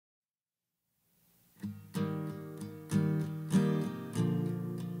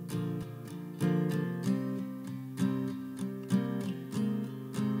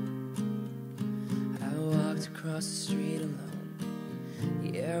across the street alone.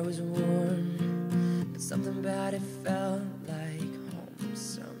 The air was warm, but something about it felt like home.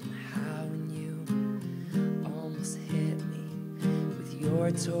 Somehow when you almost hit me with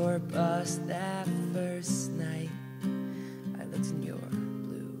your tour bus that first night, I looked in your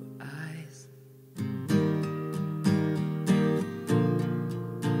blue eyes.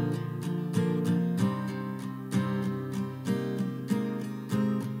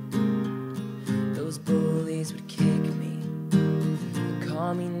 Those bullies would kick me, would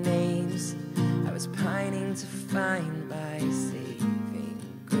call me names. I was pining to find my saving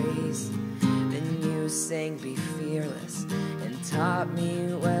grace. Then you sang "Be Fearless" and taught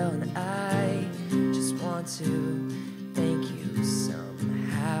me well, and I just want to thank you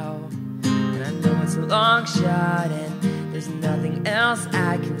somehow. And I know it's a long shot and there's nothing else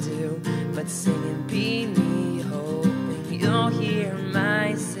I can do but sing and be me, hoping you'll hear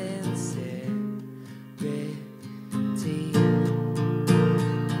my sincerity.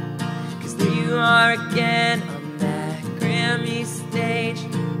 'Cause there you are again on that Grammy stage,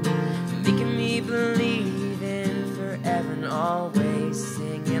 making me believe in forever and always,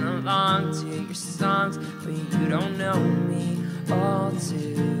 singing along to your songs, but you don't know me all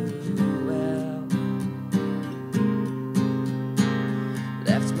too well.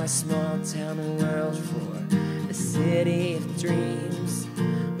 Left my small town world for the city of dreams,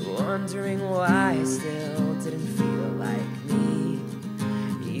 wondering why I still didn't feel like me.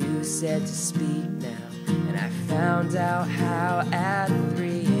 You said to speak now, and I found out how at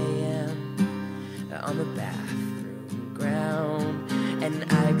 3 a.m. on the bathroom ground. And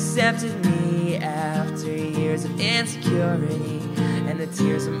I accepted me after years of insecurity, and the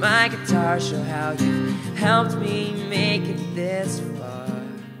tears of my guitar show how you've helped me make it this far.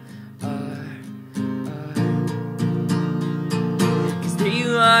 'Cause there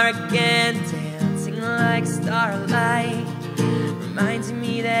you are again, dancing like starlight, reminding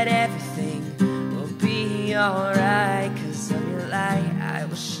me that everything will be alright. 'Cause of your light I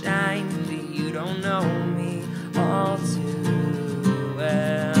will shine, but you don't know me all too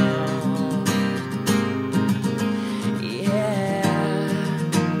well. Yeah.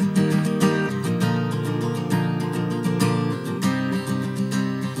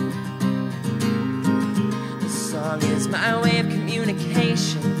 The song is my way of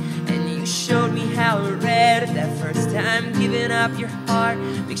communication, and you showed me how it read that first time. Giving up your heart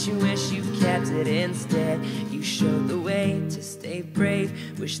makes you wish you kept it instead. You showed the way to stay brave,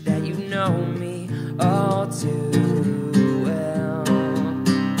 wish that you know me all too well.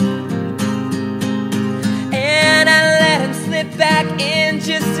 And I let him slip back in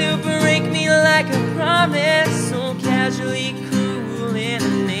just to break me like a promise, so casually cruel in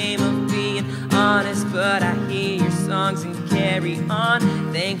the name of being honest. But I hear your songs and carry on,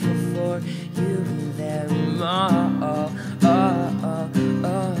 thankful for you and them all.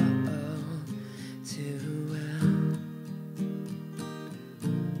 Too well.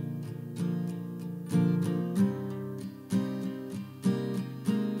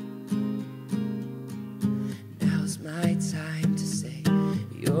 Now's my time to say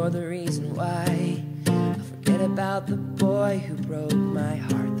you're the reason why I'll forget about the boy who broke my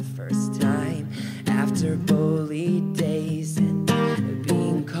heart the first time. After bully days and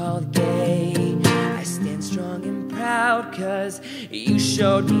being called gay, I stand strong and proud 'cause you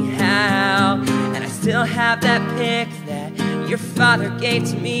showed me how. And I still have that pic that your father gave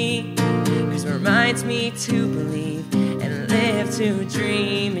to me, 'cause it reminds me to believe and live to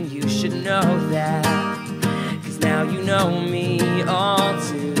dream. And you should know that, 'cause now you know me all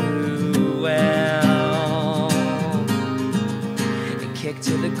too well. And kicked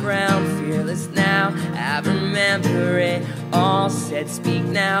to the ground, fearless now, I remember it all. Said speak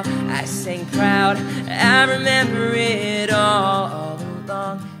now, I sang proud, I remember it all.